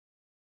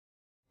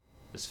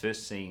This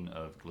first scene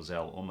of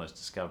Glozelle almost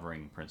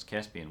discovering Prince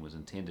Caspian was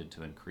intended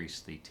to increase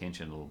the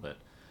tension a little bit,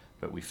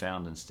 but we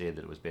found instead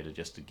that it was better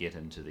just to get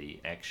into the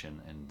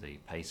action and the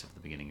pace of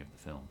the beginning of the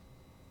film.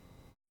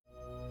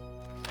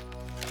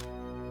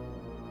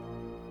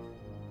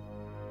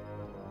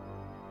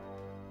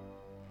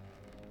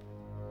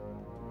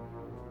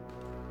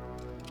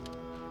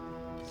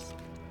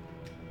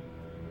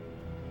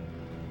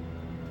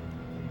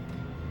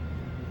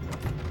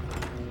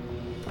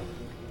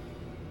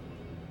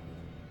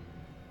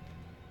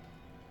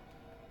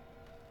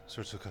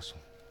 Search the castle.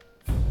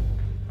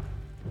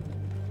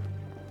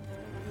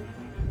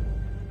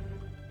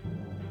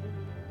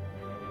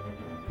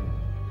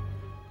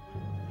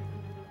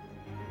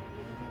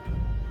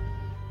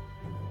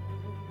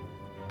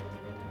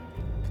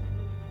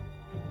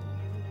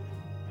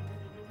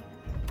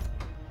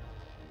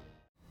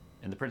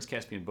 In the Prince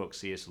Caspian book,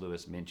 C.S.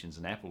 Lewis mentions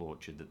an apple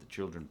orchard that the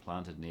children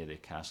planted near their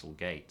castle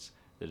gates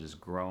that has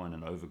grown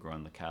and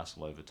overgrown the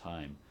castle over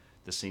time.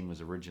 The scene was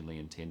originally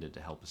intended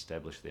to help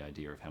establish the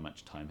idea of how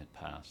much time had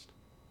passed.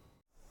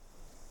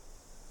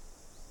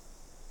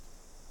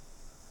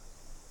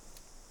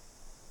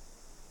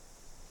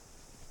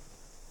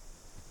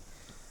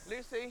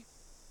 Lucy?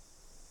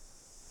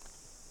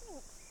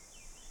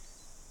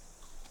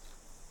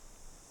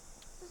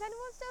 Does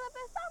anyone still have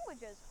their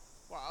sandwiches?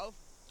 Well,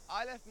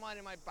 I left mine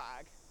in my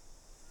bag,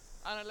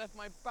 and I left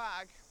my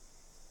bag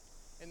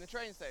in the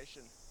train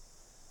station,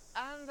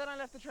 and then I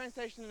left the train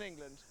station in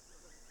England.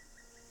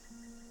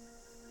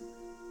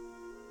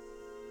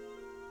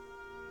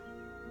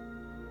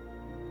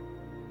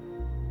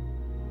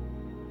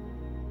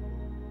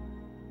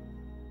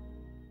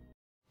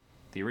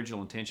 The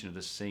original intention of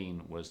this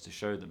scene was to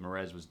show that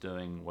Mraz was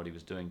doing what he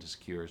was doing to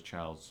secure his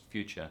child's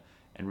future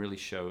and really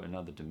show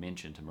another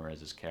dimension to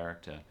Mraz's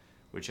character,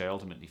 which I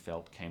ultimately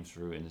felt came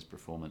through in his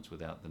performance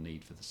without the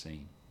need for the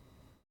scene.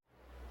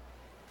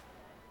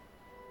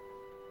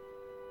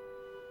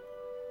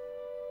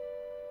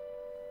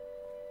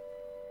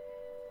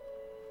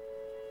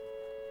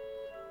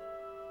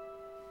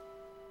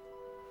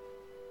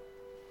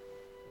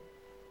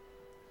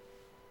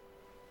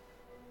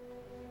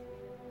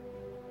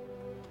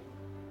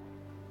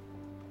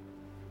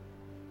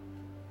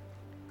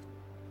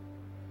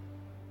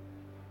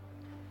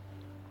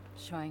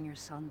 Showing your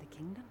son the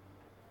kingdom?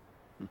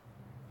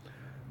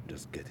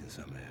 Just getting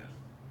some air.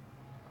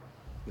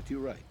 But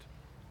you're right.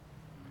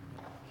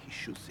 He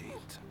should see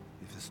it,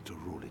 if he's to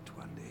rule it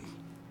one day.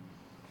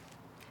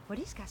 What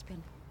is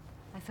Caspian?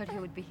 I thought he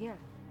would be here.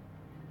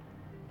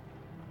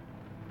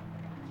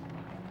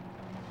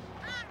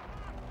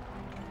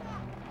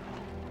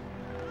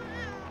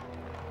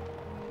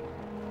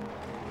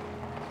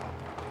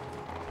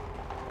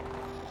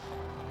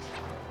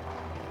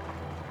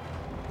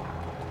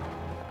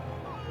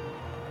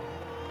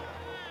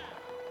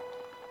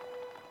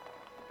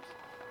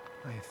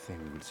 I think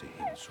we'll see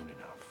him soon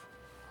enough.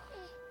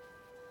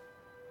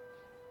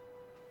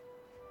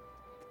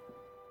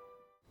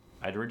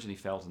 I'd originally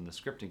felt in the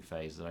scripting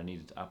phase that I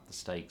needed to up the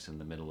stakes in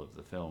the middle of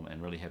the film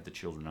and really have the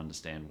children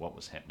understand what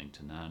was happening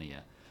to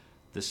Narnia.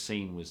 This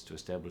scene was to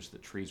establish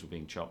that trees were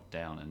being chopped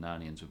down and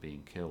Narnians were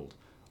being killed.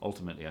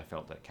 Ultimately, I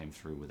felt that came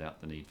through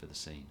without the need for the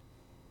scene.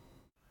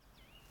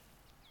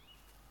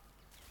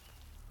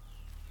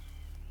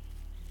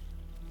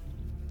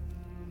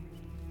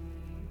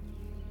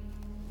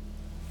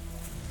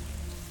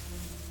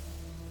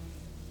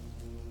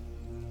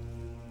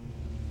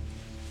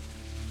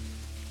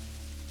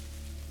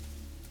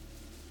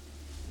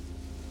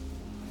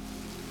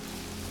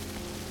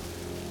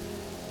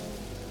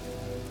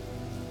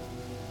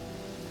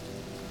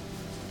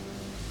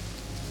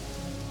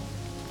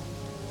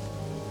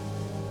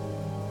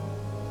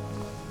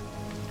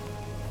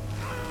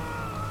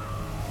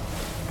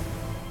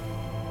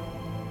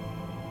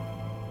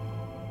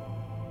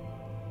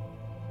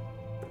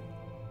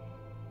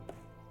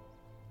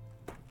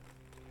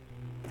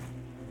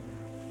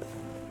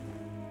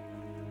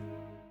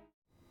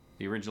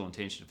 The original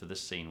intention for this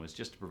scene was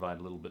just to provide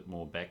a little bit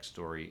more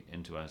backstory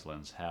into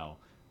Aslan's Howl.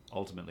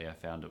 Ultimately, I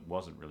found it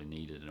wasn't really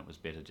needed and it was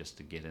better just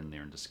to get in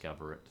there and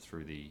discover it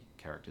through the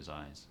character's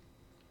eyes.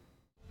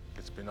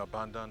 It's been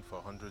abandoned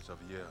for hundreds of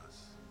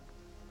years.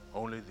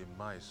 Only the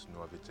mice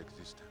know of its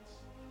existence.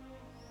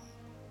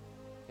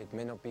 It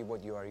may not be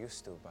what you are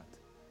used to, but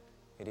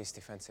it is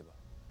defensible.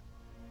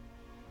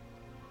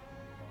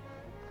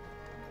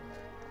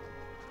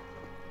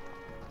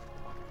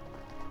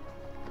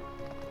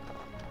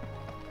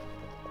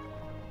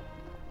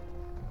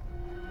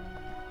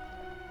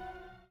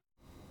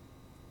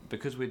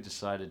 Because we'd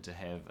decided to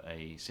have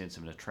a sense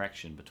of an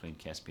attraction between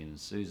Caspian and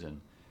Susan,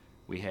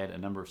 we had a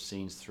number of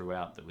scenes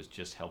throughout that was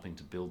just helping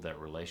to build that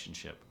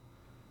relationship.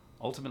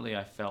 Ultimately,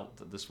 I felt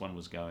that this one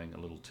was going a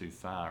little too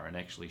far and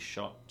actually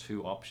shot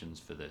two options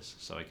for this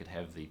so I could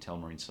have the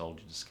Telmarine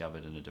soldier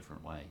discovered in a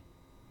different way.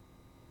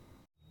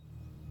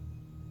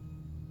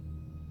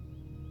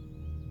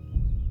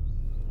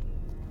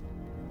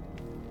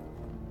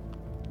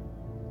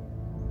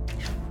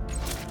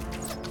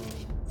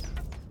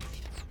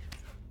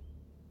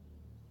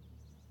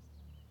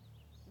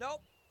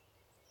 Nope.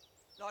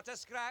 Not a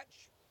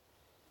scratch.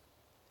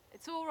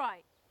 It's all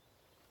right.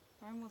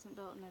 Rome wasn't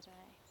built in a day.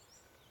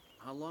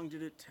 How long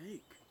did it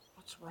take?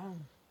 What's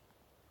wrong?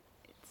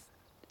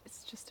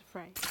 It's just a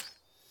phrase.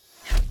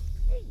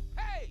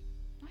 Hey!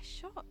 Nice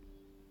shot.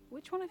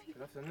 Which one of you?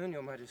 Good afternoon,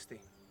 Your Majesty.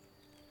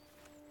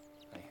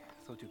 I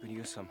thought you could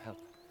use some help.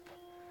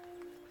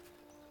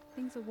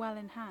 Things are well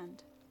in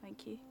hand,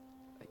 thank you.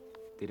 I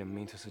didn't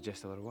mean to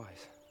suggest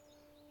otherwise.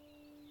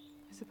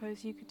 I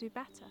suppose you could do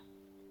better.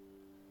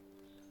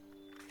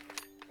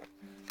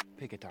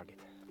 Pick a target.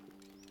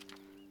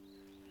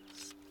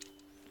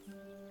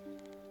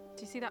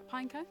 Do you see that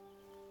pine cone?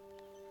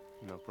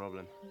 No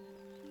problem.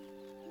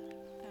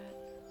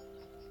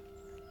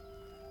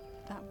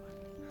 That one.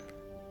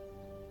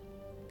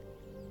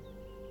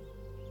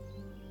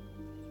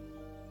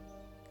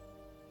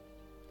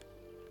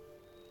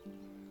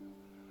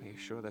 Are you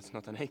sure that's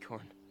not an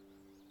acorn?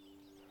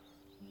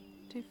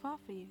 Too far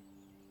for you.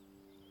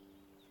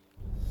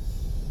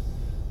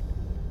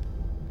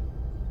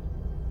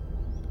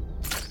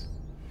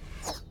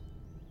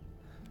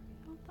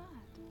 Not bad.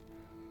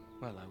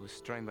 Well, I was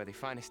trained by the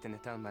finest in the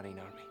town Marine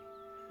Army.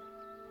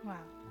 Wow.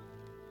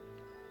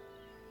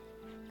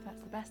 If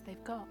that's the best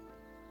they've got,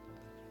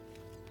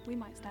 we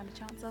might stand a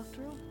chance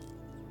after all.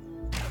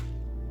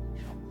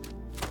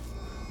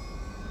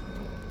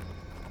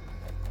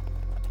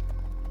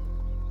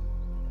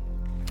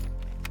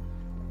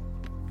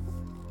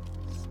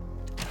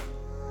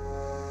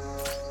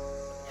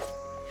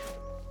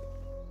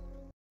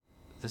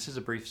 This is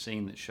a brief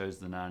scene that shows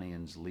the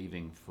Narnians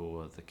leaving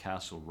for the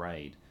castle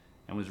raid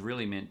and was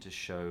really meant to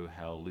show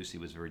how Lucy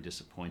was very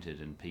disappointed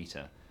in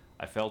Peter.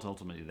 I felt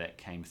ultimately that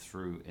came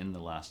through in the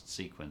last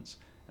sequence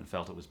and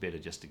felt it was better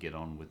just to get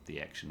on with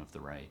the action of the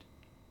raid.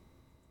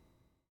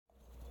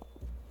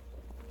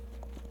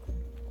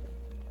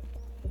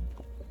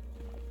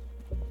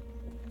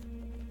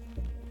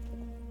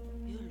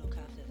 You look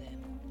after them.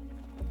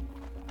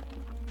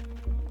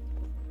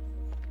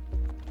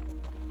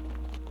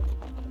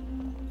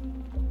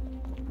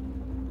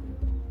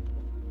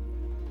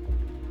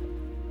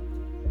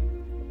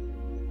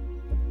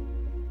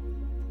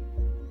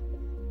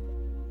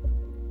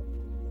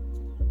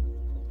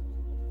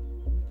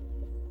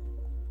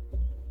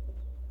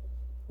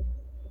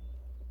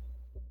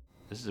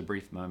 This is a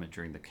brief moment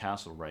during the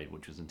castle raid,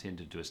 which was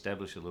intended to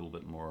establish a little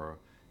bit more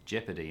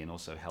jeopardy and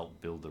also help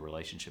build the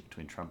relationship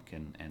between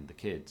Trumpkin and the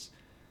kids.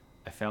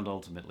 I found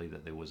ultimately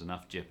that there was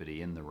enough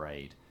jeopardy in the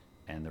raid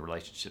and the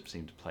relationship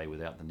seemed to play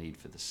without the need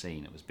for the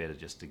scene. It was better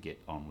just to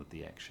get on with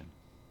the action.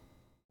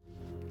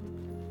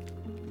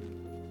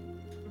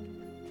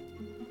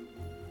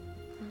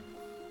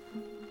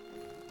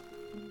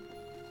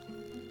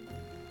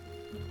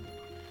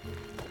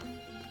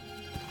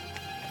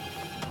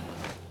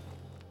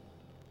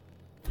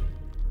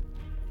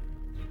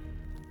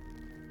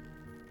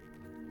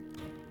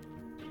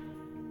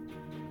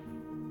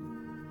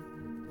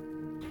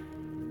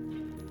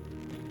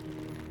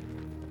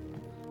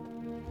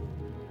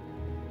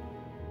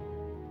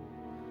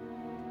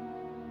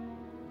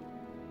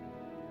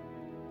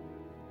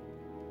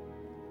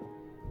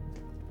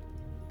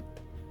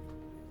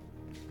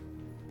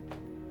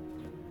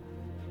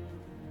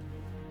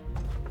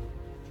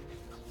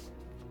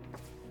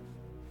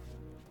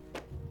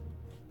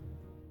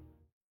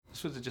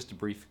 This was just a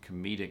brief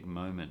comedic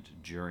moment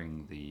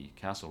during the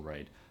castle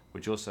raid,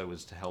 which also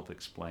was to help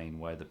explain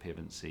why the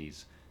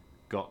Pevensies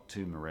got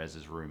to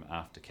Miraz's room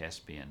after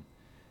Caspian.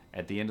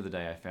 At the end of the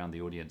day, I found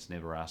the audience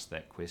never asked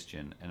that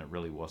question, and it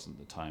really wasn't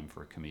the time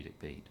for a comedic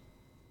beat.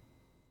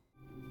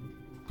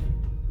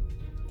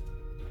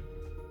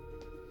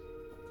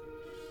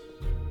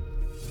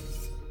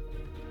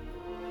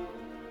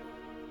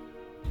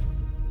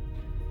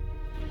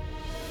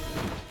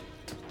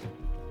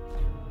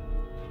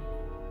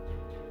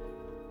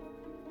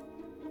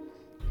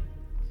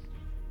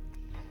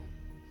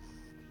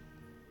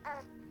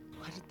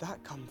 Where did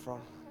that come from?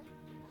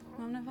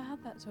 I've never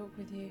had that talk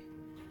with you.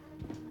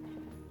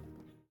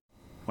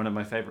 One of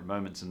my favourite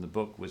moments in the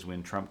book was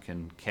when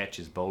Trumpkin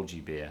catches Bulgy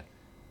Bear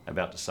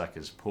about to suck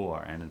his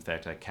paw, and in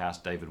fact I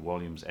cast David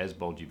Walliams as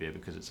Bulgy Bear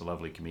because it's a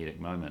lovely comedic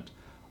moment.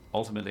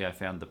 Ultimately, I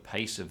found the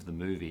pace of the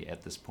movie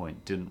at this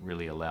point didn't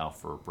really allow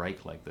for a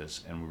break like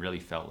this, and we really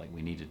felt like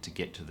we needed to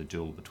get to the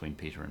duel between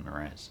Peter and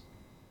Miraz.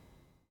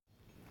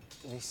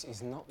 This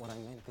is not what I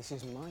meant. This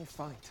is my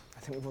fight.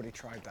 I think we've already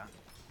tried that.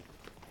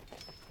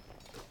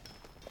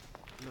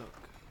 Look,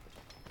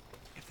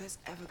 if there's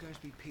ever going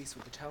to be peace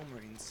with the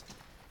Telmarines,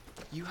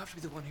 you have to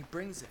be the one who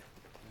brings it.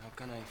 How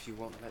can I if you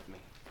won't let me?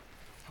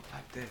 Not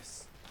like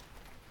this.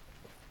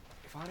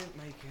 If I don't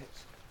make it,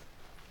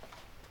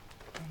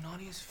 well,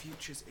 Narnia's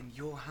future's in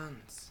your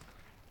hands.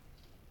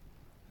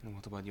 And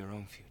what about your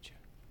own future?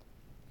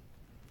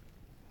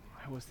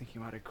 I was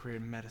thinking about a career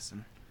in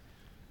medicine.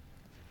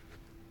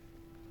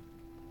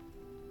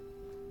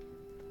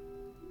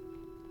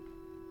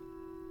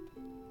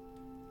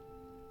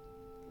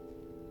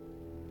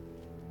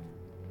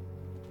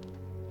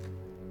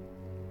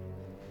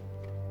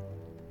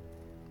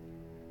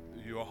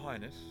 Your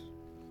Highness?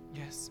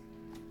 Yes,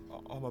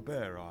 I'm a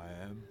bear, I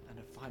am. and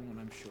a fine one,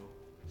 I'm sure.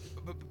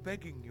 But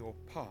begging your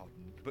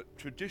pardon, but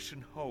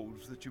tradition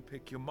holds that you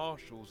pick your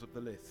marshals of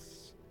the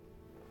lists.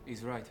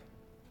 He's right.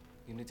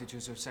 You need to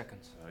choose your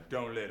seconds.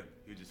 Don't let him.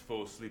 He'll just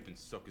fall asleep and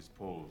suck his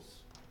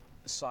paws.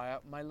 Sire,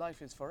 my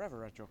life is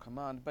forever at your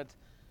command, but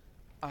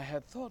I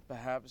had thought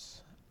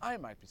perhaps I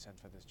might be sent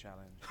for this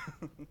challenge.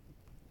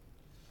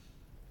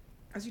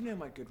 As you know,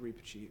 my good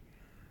Reaper-Chief,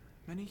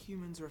 many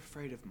humans are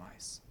afraid of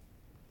mice.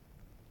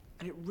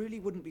 And it really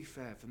wouldn't be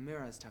fair for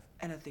Miraz to have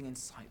anything in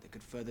sight that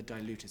could further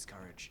dilute his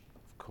courage.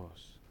 Of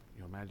course.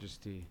 Your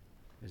Majesty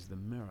is the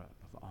mirror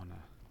of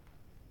honor.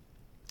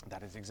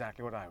 That is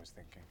exactly what I was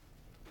thinking.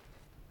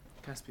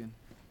 Caspian,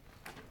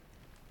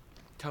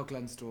 tell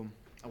Glenstorm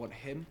I want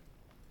him,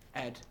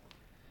 Ed,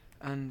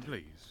 and...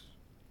 Please,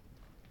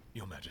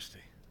 Your Majesty.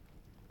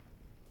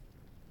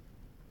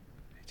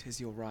 It is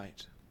your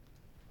right.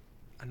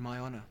 And my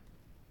honor.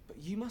 But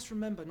you must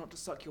remember not to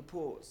suck your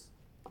paws.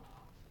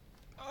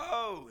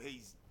 Oh,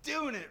 he's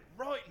doing it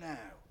right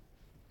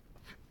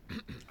now.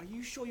 Are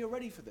you sure you're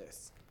ready for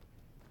this?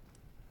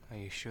 Are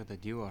you sure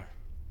that you are?